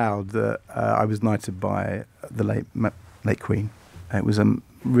very proud that I was knighted by the late Queen. It was a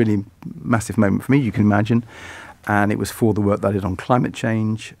really massive moment for me, you can imagine. And it was for the work that I did on climate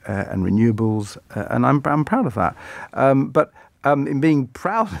change and renewables. And I'm proud of that. But in being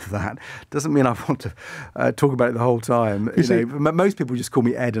proud of that doesn't mean I want to talk about it the whole time. Most people just call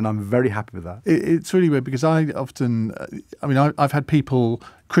me Ed, and I'm very happy with that. It's really weird, because I often, I've had people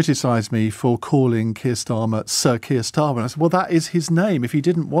criticise me for calling Keir Starmer Sir Keir Starmer. And I said, well, that is his name. If he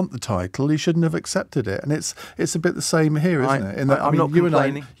didn't want the title, he shouldn't have accepted it. And it's a bit the same here, isn't it? I'm not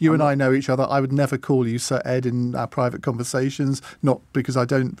complaining. You and I know each other. I would never call you Sir Ed in our private conversations, not because I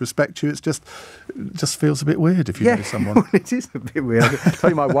don't respect you. It just feels a bit weird if you know someone. Well, it is a bit weird. I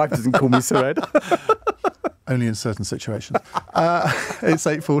tell you, my wife doesn't call me Sir Ed. Only in certain situations. It's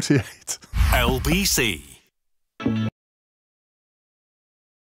 8:48. LBC.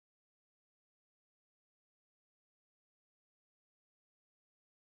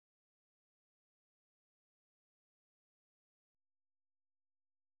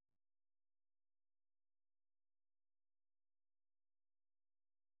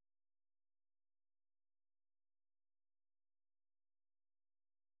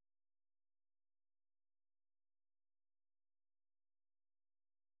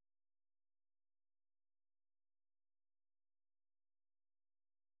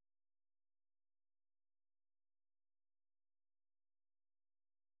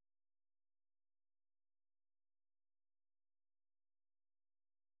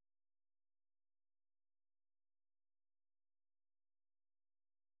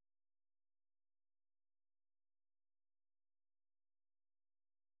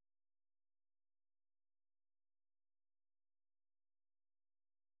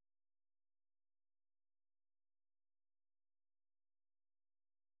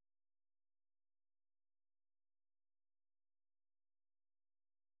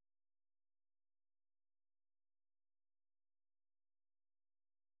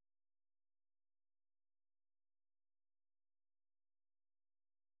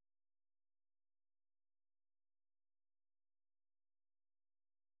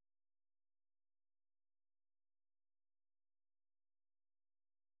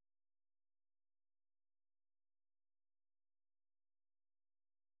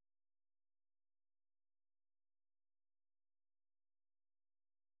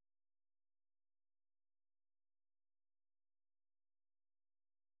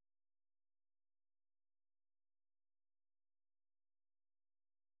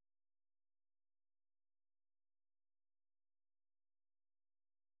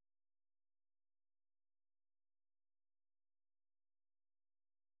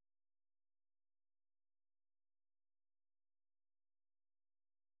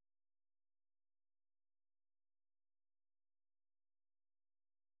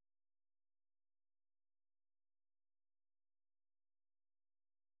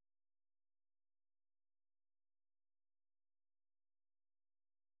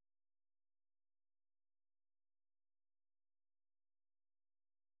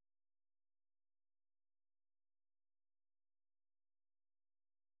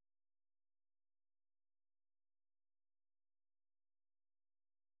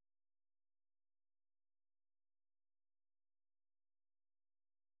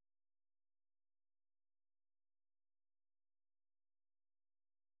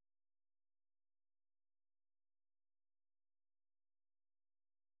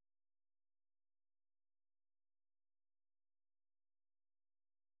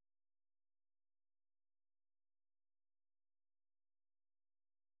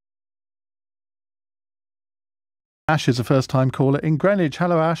 Ash is a first-time caller in Greenwich.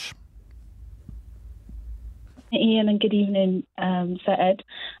 Hello, Ash. Ian, and good evening, Sir Ed.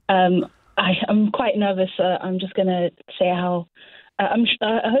 I'm quite nervous. I'm just going to say how... I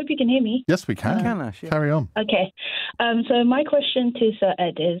hope you can hear me. Yes, we can. Ash, yeah. Carry on. Okay. So my question to Sir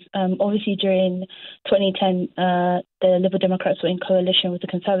Ed is, obviously during 2010, the Liberal Democrats were in coalition with the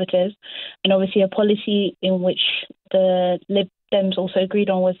Conservatives, and obviously a policy in which the Lib Dems also agreed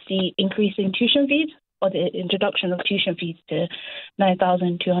on was the increase in tuition fees, or the introduction of tuition fees to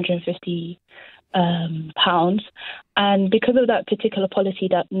 £9,250. And because of that particular policy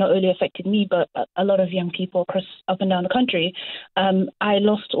that not only affected me but a lot of young people across up and down the country, I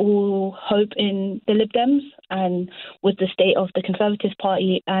lost all hope in the Lib Dems, and with the state of the Conservative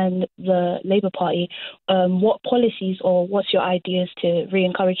Party and the Labour Party, what policies or what's your ideas to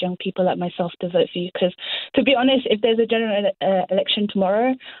re-encourage young people like myself to vote for you? Because to be honest, if there's a general election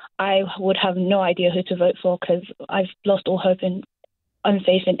tomorrow, I would have no idea who to vote for, because I've lost all hope and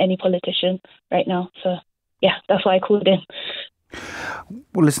faith in any politician right now. So, yeah, that's why I called in.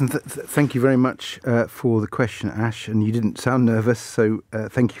 Well, listen, thank you very much for the question, Ash, and you didn't sound nervous, so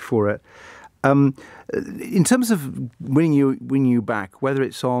thank you for it. In terms of winning you back, whether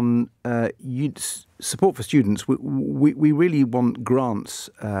it's on support for students, we really want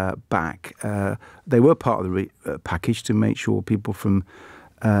grants back. They were part of the package to make sure people from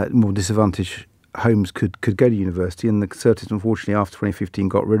more disadvantaged homes could go to university, and the Conservatives, unfortunately, after 2015,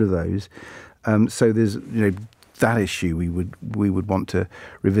 got rid of those. So there's that issue we would want to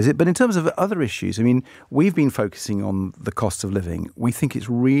revisit. But in terms of other issues, I mean, we've been focusing on the cost of living. We think it's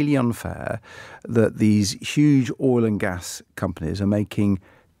really unfair that these huge oil and gas companies are making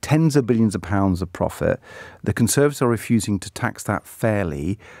tens of billions of pounds of profit. The Conservatives are refusing to tax that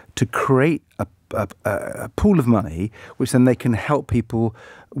fairly to create a pool of money which then they can help people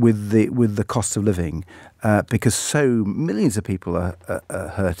with the cost of living, because so millions of people are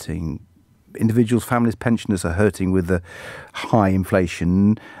hurting. Individuals, families, pensioners are hurting with the high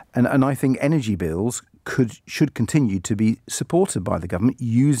inflation, and I think energy bills should continue to be supported by the government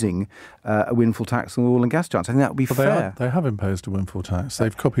using a windfall tax on oil and gas giants. I think that would be fair. They have imposed a windfall tax.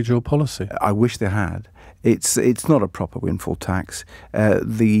 They've copied your policy. I wish they had. It's not a proper windfall tax.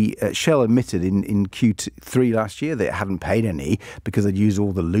 The Shell admitted in Q3 last year that it hadn't paid any because they'd used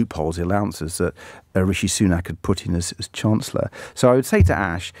all the loopholes, the allowances that Rishi Sunak had put in as Chancellor. So I would say to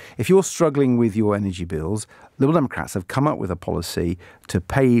Ash, if you're struggling with your energy bills, Liberal Democrats have come up with a policy to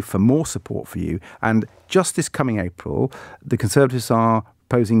pay for more support for you. And just this coming April, the Conservatives are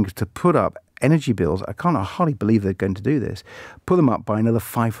proposing to put up energy bills. I hardly believe they're going to do this. Put them up by another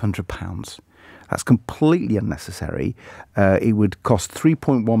 £500. That's completely unnecessary. It would cost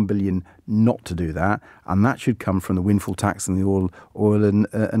 $3.1 billion not to do that, and that should come from the windfall tax and the oil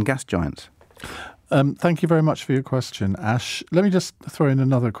and gas giants. Thank you very much for your question, Ash. Let me just throw in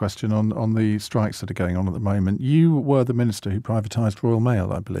another question on the strikes that are going on at the moment. You were the minister who privatised Royal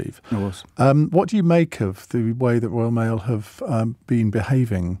Mail, I believe. I was. What do you make of the way that Royal Mail have been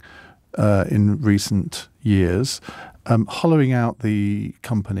behaving in recent years, hollowing out the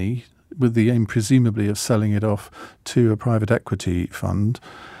company with the aim presumably of selling it off to a private equity fund,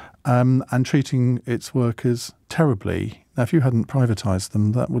 and treating its workers terribly? Now, if you hadn't privatised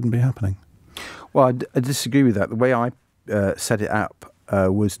them, that wouldn't be happening. Well, I disagree with that. The way I set it up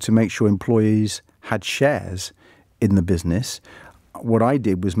was to make sure employees had shares in the business. What I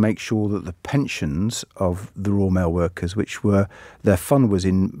did was make sure that the pensions of the Royal Mail workers, which were their fund was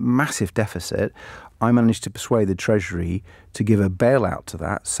in massive deficit, I managed to persuade the Treasury to give a bailout to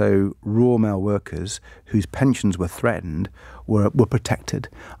that, so Royal Mail workers whose pensions were threatened were protected.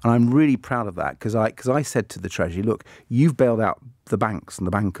 And I'm really proud of that, because I said to the Treasury, look, you've bailed out the banks and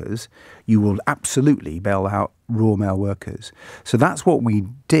the bankers, you will absolutely bail out Royal Mail workers. So that's what we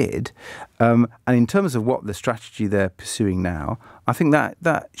did. And in terms of what the strategy they're pursuing now, I think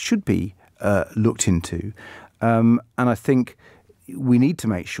that should be looked into. And I think we need to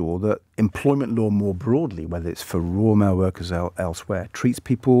make sure that employment law more broadly, whether it's for Royal Mail workers or elsewhere, treats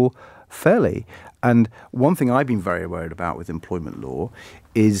people fairly. And one thing I've been very worried about with employment law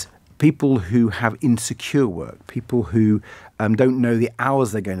is people who have insecure work, people who don't know the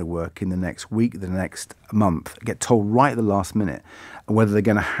hours they're going to work in the next week, the next month, get told right at the last minute whether they're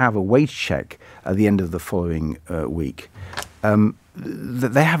going to have a wage check at the end of the following week.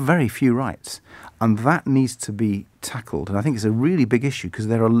 They have very few rights. And that needs to be tackled. And I think it's a really big issue, because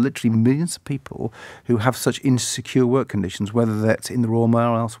there are literally millions of people who have such insecure work conditions, whether that's in the Royal Mail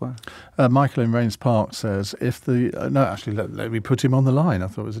or elsewhere. Michael in Rains Park says, if the... no, actually, let me put him on the line. I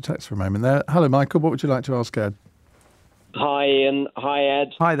thought it was a text for a moment there. Hello, Michael. What would you like to ask Ed? Hi, Ian. Hi,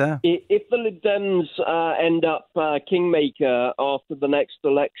 Ed. Hi there. If the Lib Dems end up kingmaker after the next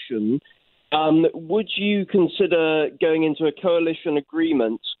election, would you consider going into a coalition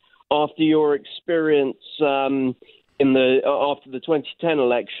agreement after your experience after the 2010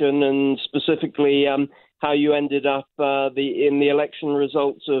 election, and specifically how you ended up in the election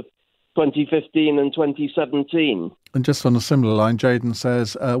results of 2015 and 2017? And just on a similar line, Jaden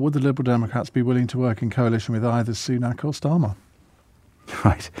says, would the Liberal Democrats be willing to work in coalition with either Sunak or Starmer?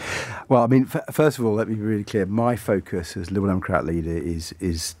 Right. Well, I mean, first of all, let me be really clear. My focus as Liberal Democrat leader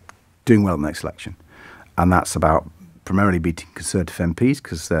is doing well in the next election. And that's about primarily beating Conservative MPs,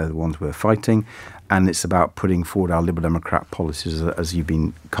 because they're the ones we're fighting. And it's about putting forward our Liberal Democrat policies, as you've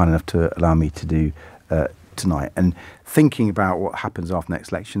been kind enough to allow me to do tonight. And thinking about what happens after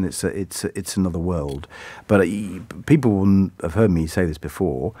next election, it's another world. But people will have heard me say this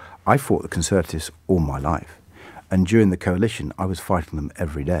before. I fought the Conservatives all my life. And during the coalition, I was fighting them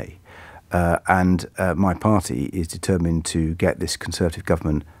every day. And my party is determined to get this Conservative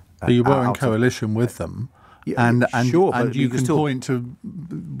government. But you were in coalition with them. Yeah, sure, and you can point to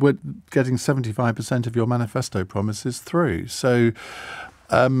getting 75% of your manifesto promises through. So,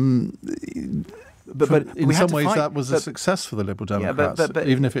 but in some ways that was a success for the Liberal Democrats,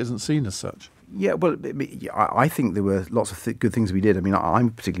 even if it isn't seen as such. Yeah, well, I think there were lots of good things we did. I mean,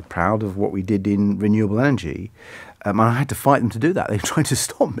 I'm particularly proud of what we did in renewable energy. And I had to fight them to do that. They were trying to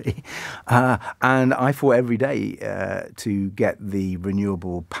stop me. And I fought every day to get the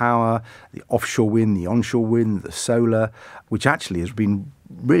renewable power, the offshore wind, the onshore wind, the solar, which actually has been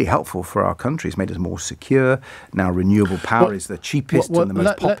really helpful for our country. It's made us more secure. Now renewable power is the cheapest and the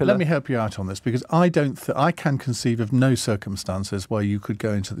most popular. Let me help you out on this, because I can conceive of no circumstances where you could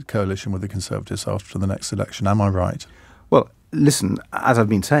go into the coalition with the Conservatives after the next election. Am I right? Well, listen, as I've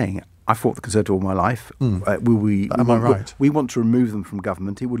been saying, I fought the Conservative all my life. Am I right? We want to remove them from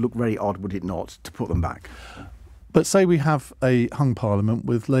government. It would look very odd, would it not, to put them back? But say we have a hung parliament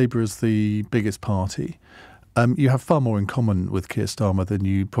with Labour as the biggest party. You have far more in common with Keir Starmer than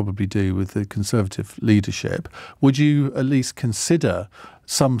you probably do with the Conservative leadership. Would you at least consider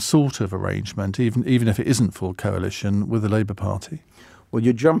some sort of arrangement, even if it isn't full coalition, with the Labour Party? Well,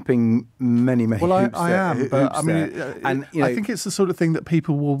 you're jumping many hoops. Well, I am, but I mean, I think it's the sort of thing that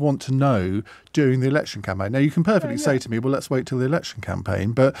people will want to know during the election campaign. Now, you can perfectly say to me, well, let's wait till the election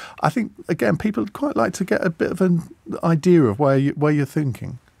campaign. But I think, again, people would quite like to get a bit of an idea of where you're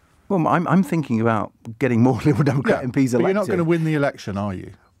thinking. Well, I'm thinking about getting more Liberal Democrat MPs elected. But you're not going to win the election, are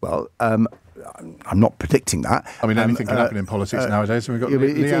you? Well, I'm not predicting that. I mean, anything can happen in politics nowadays. And we've got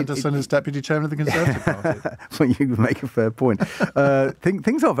Lee Anderson as Deputy Chairman of the Conservative Party. Well, you make a fair point.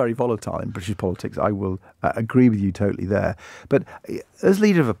 Things are very volatile in British politics. I will agree with you totally there. But as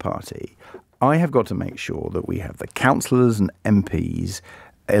leader of a party, I have got to make sure that we have the councillors and MPs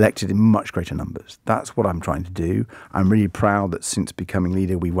elected in much greater numbers. That's what I'm trying to do. I'm really proud that since becoming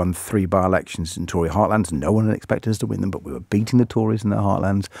leader, we won 3 by-elections in Tory heartlands. No one had expected us to win them, but we were beating the Tories in their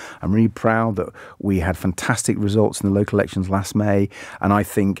heartlands. I'm really proud that we had fantastic results in the local elections last May, and I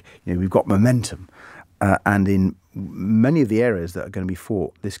think we've got momentum. And in many of the areas that are going to be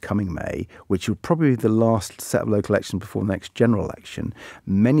fought this coming May, which will probably be the last set of local elections before the next general election,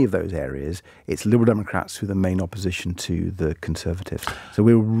 many of those areas, it's Liberal Democrats who are the main opposition to the Conservatives. So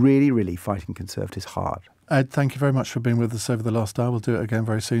we're really, really fighting Conservatives hard. Ed, thank you very much for being with us over the last hour. We'll do it again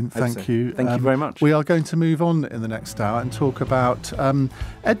very soon. Thank you. Thank you very much. We are going to move on in the next hour and talk about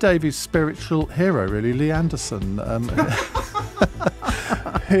Ed Davey's spiritual hero, really, Lee Anderson,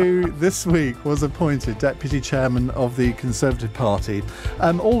 who this week was appointed Deputy Chairman of the Conservative Party.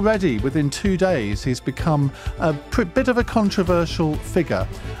 Already, within 2 days, he's become a bit of a controversial figure.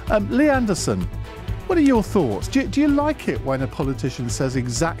 Lee Anderson, what are your thoughts? Do you like it when a politician says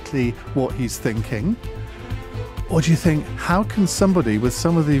exactly what he's thinking? Or do you think, how can somebody with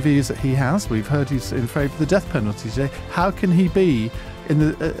some of the views that he has, we've heard he's in favour of the death penalty today, how can he be in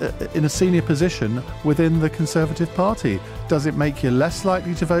a senior position within the Conservative Party? Does it make you less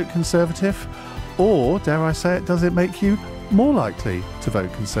likely to vote Conservative? Or, dare I say it, does it make you more likely to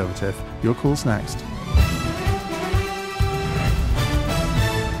vote Conservative? Your call's next.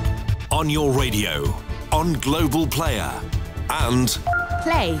 On your radio, on Global Player, and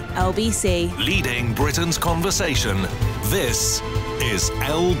Play LBC. Leading Britain's conversation. This is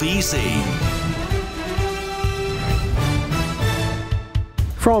LBC.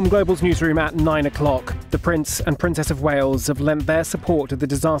 From Global's newsroom at 9 o'clock, the Prince and Princess of Wales have lent their support to the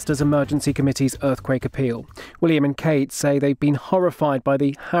Disasters Emergency Committee's earthquake appeal. William and Kate say they've been horrified by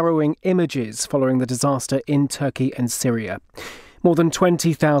the harrowing images following the disaster in Turkey and Syria. More than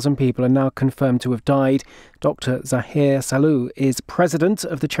 20,000 people are now confirmed to have died. Dr. Zahir Salou is president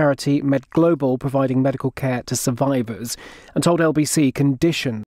of the charity Med Global, providing medical care to survivors, and told LBC conditions